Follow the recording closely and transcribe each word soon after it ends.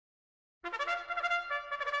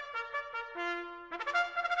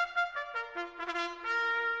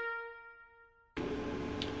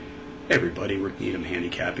Hey everybody, Rick Needham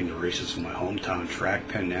handicapping the races from my hometown track,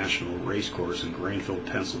 Penn National Racecourse in Greenville,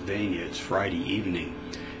 Pennsylvania. It's Friday evening,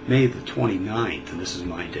 May the 29th, and this is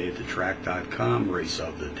my day at the track.com race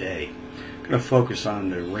of the day. I'm going to focus on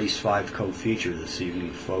the race 5 co-feature this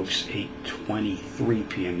evening, folks, 8:23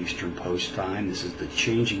 p.m. Eastern Post Time. This is the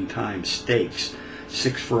Changing Time Stakes,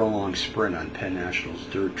 6 furlong sprint on Penn National's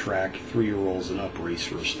dirt track, 3-year-olds and up race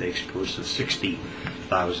for a stakes purse of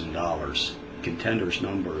 $60,000. Contenders: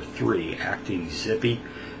 number 3, Acting Zippy;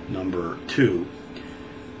 number 2,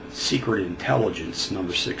 Secret Intelligence;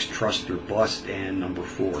 number 6, Trust or Bust; and number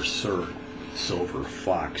 4, Sir Silver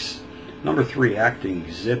Fox. Number 3, Acting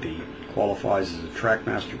Zippy, qualifies as a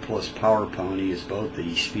Trackmaster Plus Power Pony, is both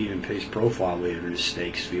the speed and pace profile leader in the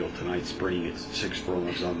stakes field tonight, sprinting its 6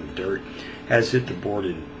 furlongs on the dirt. Has hit the board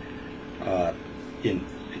in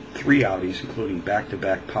 3 outings, including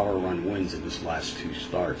back-to-back power run wins in his last 2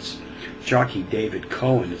 starts. Jockey David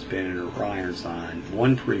Cohen has been in her irons on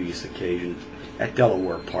 1 previous occasion at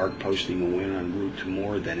Delaware Park, posting a win en route to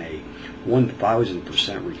more than a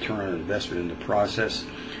 1,000% return on investment in the process.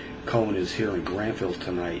 Cohen is here in Granville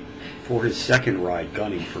tonight for his 2nd ride,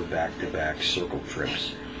 gunning for back-to-back circle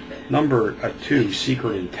trips. Number 2,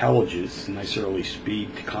 Secret Intelligence, nice early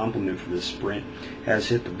speed to complement for the sprint, has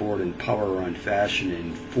hit the board in power run fashion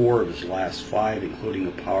in 4 of his last 5, including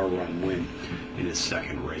a power run win in his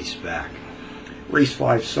 2nd race back. Race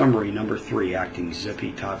 5 summary: number 3, Acting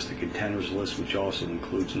Zippy, tops the contenders list, which also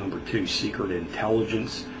includes number 2, Secret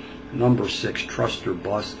Intelligence, number 6, Trust or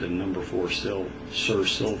Bust, and number 4, Sir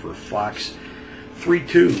Silver Fox.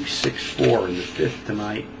 3-2, 6-4 in the 5th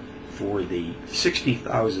tonight for the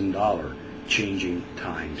 $60,000 Changing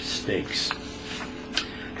Time Stakes.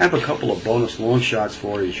 Have a couple of bonus long shots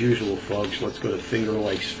for you as usual, folks. Let's go to Finger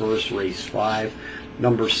Lakes first, race 5.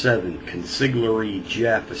 Number 7, Consigliere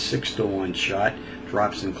Jeff, a 6-1 shot,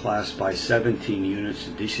 drops in class by 17 units,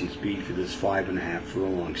 a decent speed for this 5.5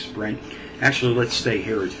 furlong sprint. Actually, let's stay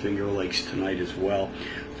here at Finger Lakes tonight as well.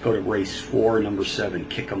 Let's go to race 4, number 7,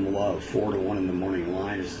 Kick 'em Love, 4-1 in the morning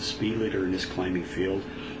line, is the speed leader in this claiming field.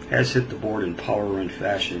 Has hit the board in power run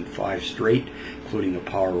fashion in 5 straight, including a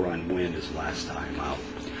power run win his last time out.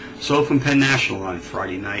 So from Penn National on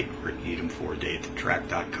Friday night, Rick Needham for Day at the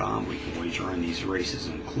Track.com. We can wager on these races,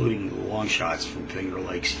 including the long shots from Finger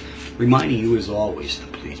Lakes, reminding you as always to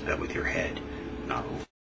please bet with your head, not over.